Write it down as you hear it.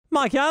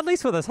Mike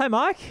Yardley's with us. Hey,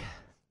 Mike.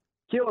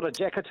 Kia ora,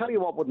 Jack. I tell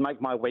you what would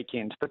make my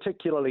weekend,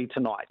 particularly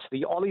tonight.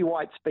 The Ollie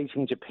Whites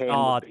beating Japan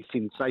would be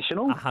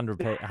sensational.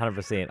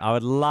 100%. I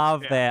would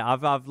love that.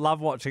 I've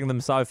loved watching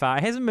them so far.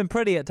 It hasn't been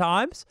pretty at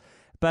times,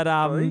 but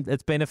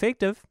it's been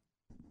effective.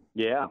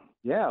 Yeah.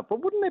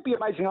 But wouldn't that be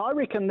amazing? I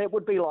reckon that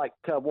would be like,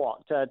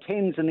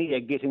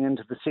 Tanzania getting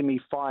into the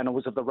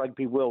semi-finals of the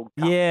Rugby World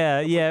Cup. Yeah,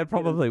 it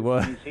probably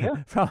would.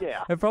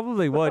 It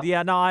probably would.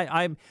 Yeah, no,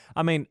 I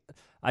mean,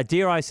 I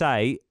dare I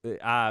say,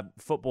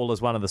 football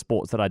is one of the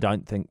sports that I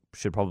don't think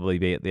should probably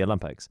be at the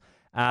Olympics.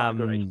 But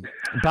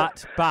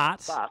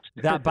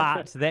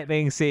that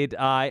being said,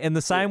 in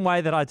the same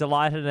way that I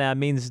delighted in our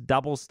men's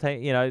doubles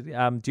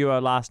duo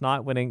last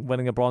night,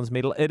 winning a bronze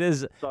medal, it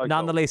is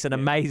nonetheless an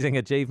amazing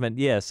achievement.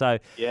 Yeah, so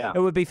it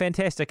would be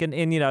fantastic, and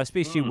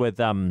especially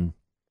with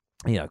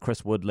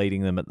Chris Wood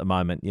leading them at the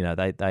moment.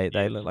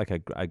 They look like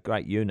a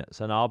great unit.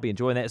 So I'll be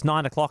enjoying that. It's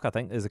 9:00, I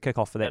think, is the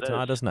kickoff for that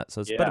tonight, isn't it?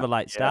 So it's a bit of a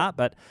late start,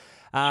 but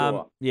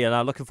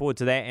looking forward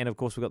to that. And of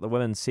course, we've got the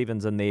women's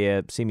sevens in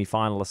their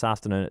semi-final this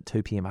afternoon at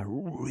 2 p.m. I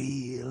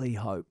really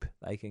hope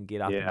they can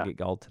get up and get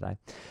gold today.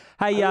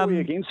 Hey,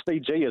 against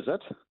Fiji, is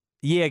it?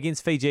 Yeah,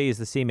 against Fiji is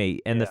the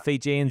semi, and the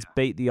Fijians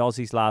beat the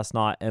Aussies last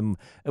night, and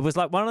it was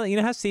like one of the,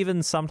 how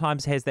sevens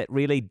sometimes has that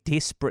really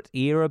desperate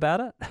air about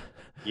it.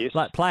 Yes.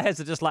 Like players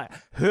are just like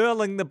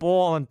hurling the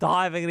ball and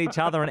diving at each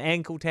other and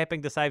ankle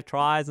tapping to save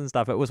tries and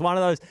stuff. It was one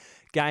of those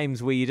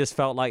games where you just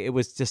felt like it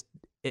was just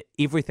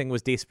everything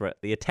was desperate.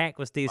 The attack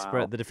was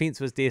desperate. The defense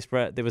was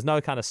desperate. There was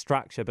no kind of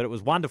structure, but it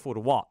was wonderful to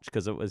watch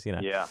because it was,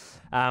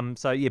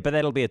 but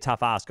that'll be a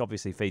tough ask.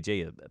 Obviously,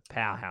 Fiji, a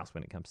powerhouse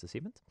when it comes to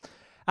sevens.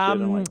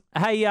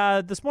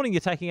 Hey, this morning you're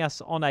taking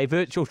us on a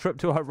virtual trip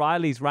to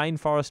O'Reilly's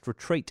Rainforest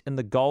Retreat in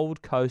the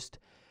Gold Coast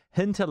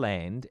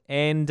hinterland,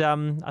 and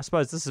I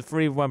suppose this is for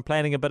everyone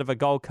planning a bit of a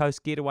Gold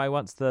Coast getaway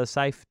once the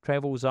safe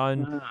travel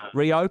zone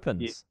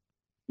reopens.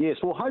 Yes,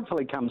 well,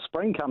 hopefully come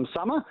spring, come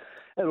summer,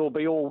 it'll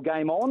be all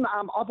game on.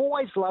 I've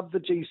always loved the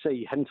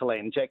GC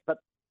hinterland, Jack, but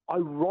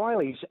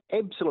O'Reilly's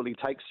absolutely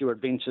takes your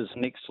adventures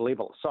next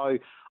level. So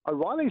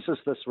O'Reilly's is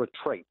this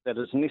retreat that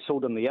is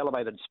nestled in the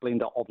elevated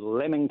splendour of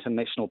Lamington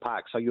National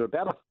Park. So you're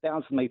about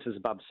 1,000 metres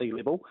above sea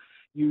level.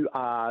 You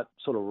are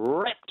sort of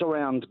wrapped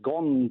around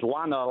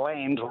Gondwana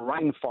land,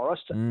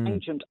 rainforest,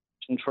 ancient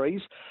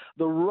trees.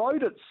 The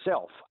road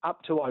itself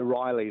up to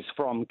O'Reilly's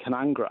from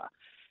Canungra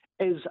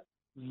is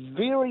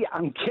very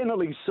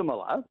uncannily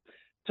similar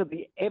to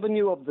the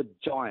Avenue of the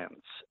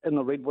Giants in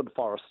the redwood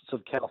forests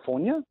of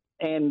California.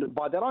 And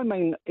by that I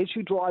mean, as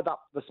you drive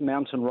up this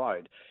mountain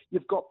road,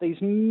 you've got these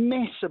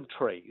massive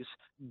trees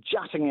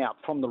jutting out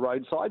from the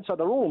roadside. So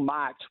they're all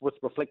marked with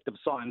reflective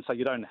signs so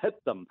you don't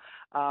hit them.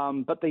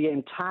 But the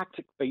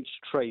Antarctic beech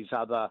trees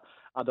are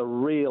the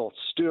real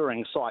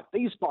stirring sight.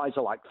 These guys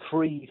are like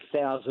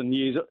 3,000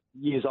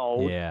 years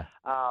old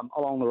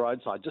along the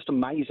roadside. Just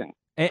amazing.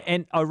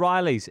 And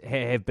O'Reilly's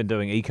have been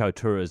doing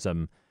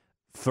ecotourism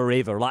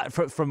forever, like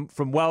from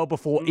well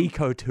before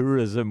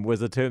ecotourism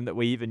was a term that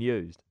we even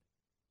used.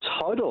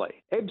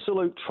 Totally.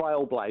 Absolute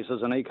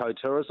trailblazers in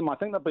ecotourism. I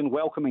think they've been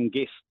welcoming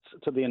guests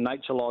to their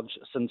nature lodge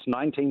since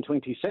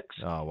 1926.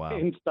 Oh, wow.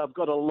 And they've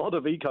got a lot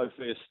of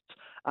eco-firsts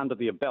under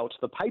their belt.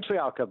 The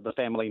patriarch of the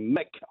family,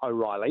 Mick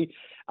O'Reilly,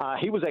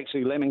 he was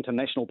actually Lamington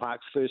National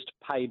Park's first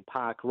paid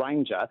park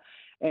ranger.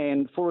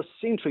 And for a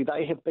century,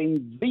 they have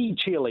been the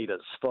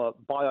cheerleaders for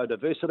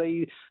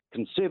biodiversity,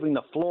 conserving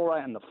the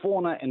flora and the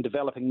fauna, and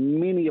developing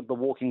many of the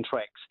walking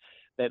tracks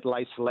that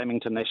lace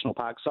Lamington National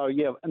Park. So,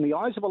 in the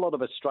eyes of a lot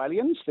of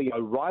Australians, the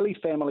O'Reilly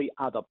family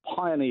are the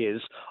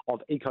pioneers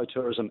of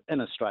ecotourism in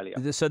Australia.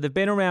 So they've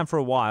been around for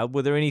a while.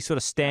 Were there any sort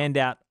of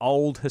standout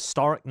old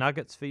historic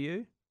nuggets for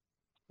you?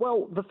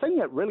 Well, the thing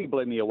that really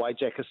blew me away,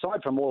 Jack,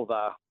 aside from all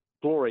the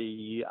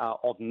glory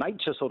of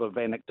nature sort of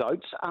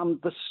anecdotes,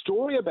 the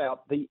story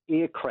about the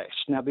air crash.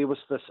 Now, there was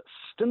this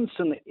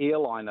Stinson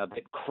airliner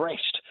that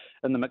crashed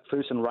in the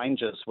McPherson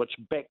Ranges, which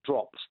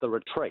backdrops the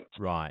retreat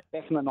back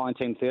in the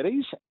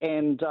 1930s.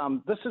 And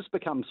this has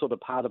become sort of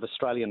part of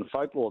Australian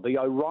folklore. The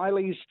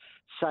O'Reillys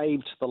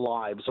saved the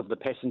lives of the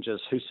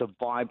passengers who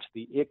survived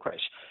the air crash.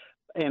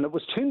 And it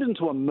was turned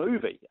into a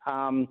movie.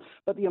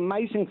 But the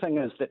amazing thing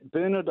is that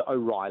Bernard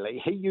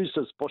O'Reilly, he used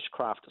his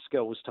bushcraft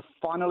skills to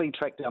finally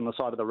track down the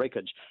side of the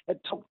wreckage. It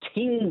took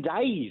 10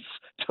 days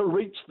to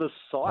reach the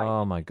site.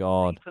 Oh, my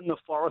God. In the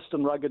forest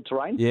and rugged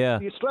terrain. Yeah.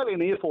 The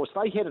Australian Air Force,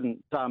 they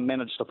hadn't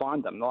managed to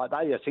find them. Like,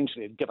 they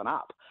essentially had given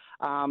up.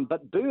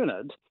 But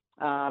Bernard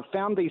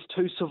found these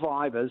two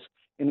survivors,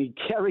 and he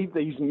carried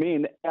these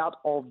men out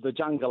of the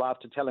jungle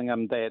after telling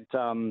them that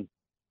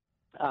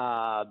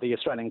the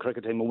Australian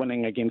cricket team were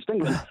winning against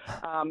England.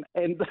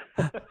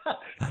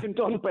 And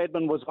Don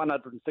Bradman was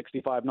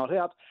 165 not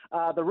out.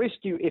 The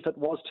rescue effort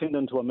was turned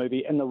into a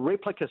movie, and the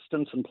replica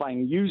Stinson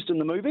plane used in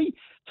the movie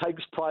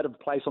takes pride of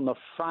place on the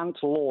front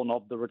lawn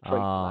of the retreat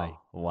today.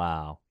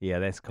 Wow. Yeah,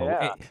 that's cool.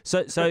 Yeah.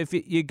 So if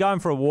you're going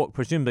for a walk,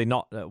 presumably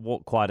not a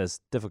walk quite as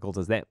difficult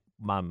as that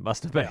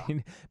must have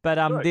been,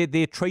 but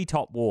their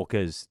treetop walk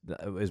is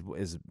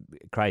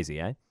crazy,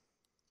 eh?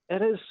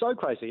 It is so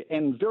crazy,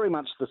 and very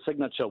much the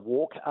signature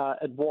walk.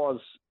 It was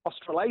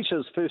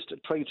Australasia's first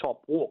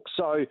treetop walk.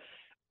 So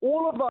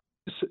all of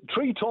those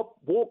treetop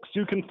walks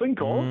you can think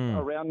of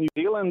around New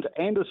Zealand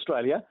and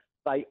Australia,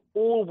 they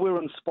all were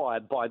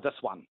inspired by this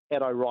one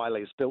at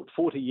O'Reilly's, built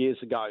 40 years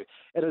ago.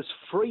 It is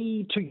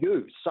free to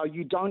use, so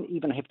you don't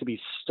even have to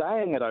be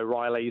staying at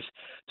O'Reilly's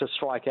to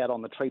strike out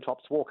on the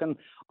treetops walk. And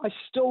I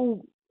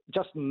still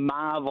just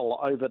marvel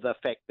over the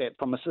fact that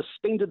from a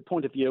suspended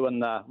point of view in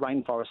the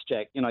rainforest,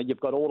 Jack,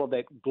 you've got all of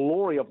that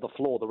glory of the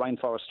floor, the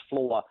rainforest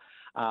floor,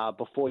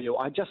 before you.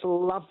 I just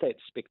love that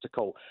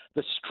spectacle.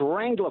 The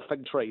strangler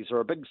fig trees are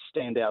a big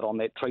standout on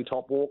that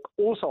treetop walk.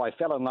 Also, I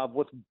fell in love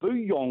with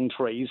booyong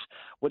trees,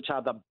 which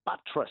are the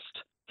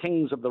buttressed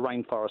kings of the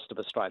rainforest of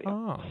Australia.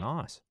 Oh,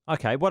 nice.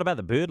 Okay, what about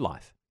the bird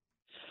life?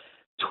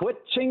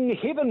 Twitching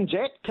heaven,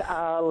 Jack.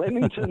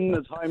 Leamington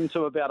is home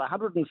to about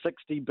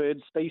 160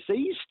 bird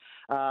species,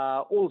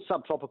 all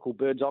subtropical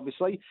birds,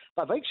 obviously.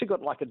 They've actually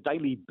got like a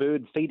daily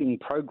bird feeding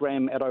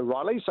program at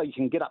O'Reilly, so you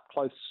can get up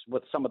close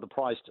with some of the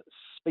prized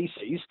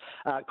species.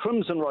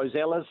 Crimson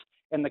rosellas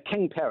and the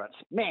king parrots.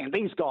 Man,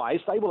 these guys,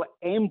 they will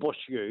ambush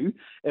you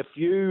if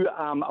you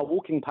are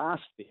walking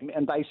past them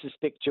and they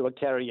suspect you are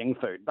carrying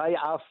food. They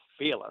are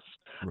fearless.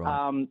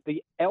 Right.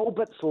 The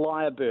Albert's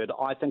lyrebird,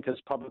 I think, is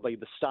probably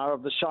the star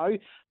of the show.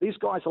 These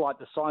guys are like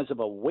the size of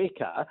a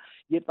weka,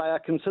 yet they are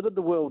considered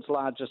the world's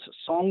largest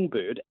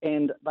songbird,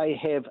 and they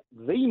have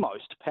the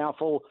most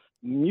powerful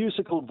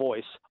musical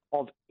voice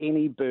of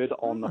any bird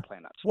on the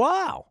planet.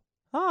 Wow.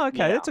 Oh, okay.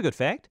 Yeah. That's a good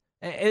fact.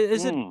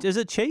 Is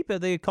it cheap? Are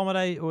the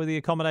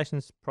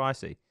accommodations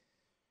pricey?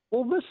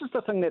 Well, this is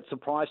the thing that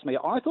surprised me.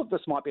 I thought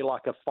this might be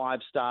like a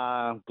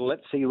 5-star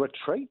glitzy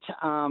retreat,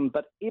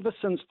 but ever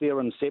since their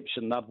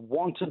inception, they've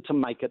wanted to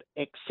make it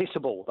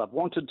accessible. They've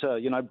wanted to,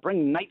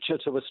 bring nature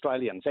to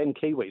Australians and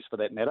Kiwis, for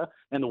that matter,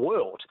 and the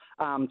world.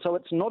 So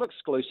it's not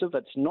exclusive.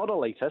 It's not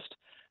elitist.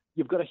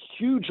 You've got a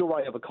huge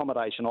array of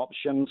accommodation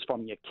options,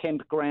 from your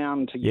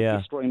campground to your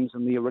guest rooms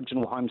in the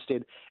original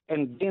homestead,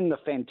 and then the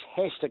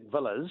fantastic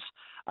villas,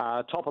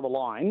 top of the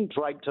line,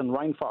 draped in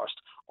rainforest.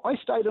 I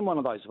stayed in one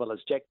of those villas,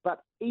 Jack,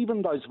 but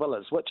even those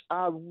villas, which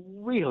are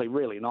really,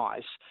 really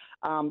nice,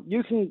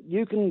 you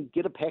can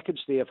get a package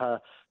there for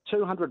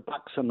 $200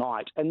 a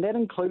night, and that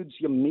includes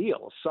your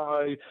meal.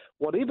 So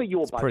whatever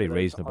your budget pretty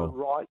reasonable. Is,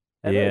 right?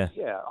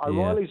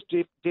 O'Reilly's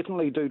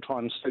definitely do try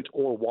and suit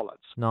all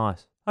wallets.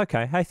 Nice.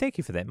 Okay. Hey, thank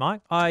you for that,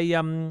 Mike. I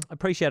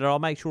appreciate it. I'll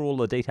make sure all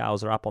the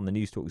details are up on the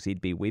News Talk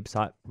ZB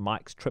website.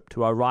 Mike's trip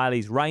to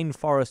O'Reilly's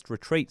Rainforest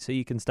Retreat, so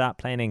you can start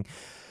planning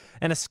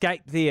an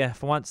escape there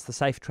for once the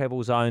safe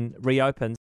travel zone reopens.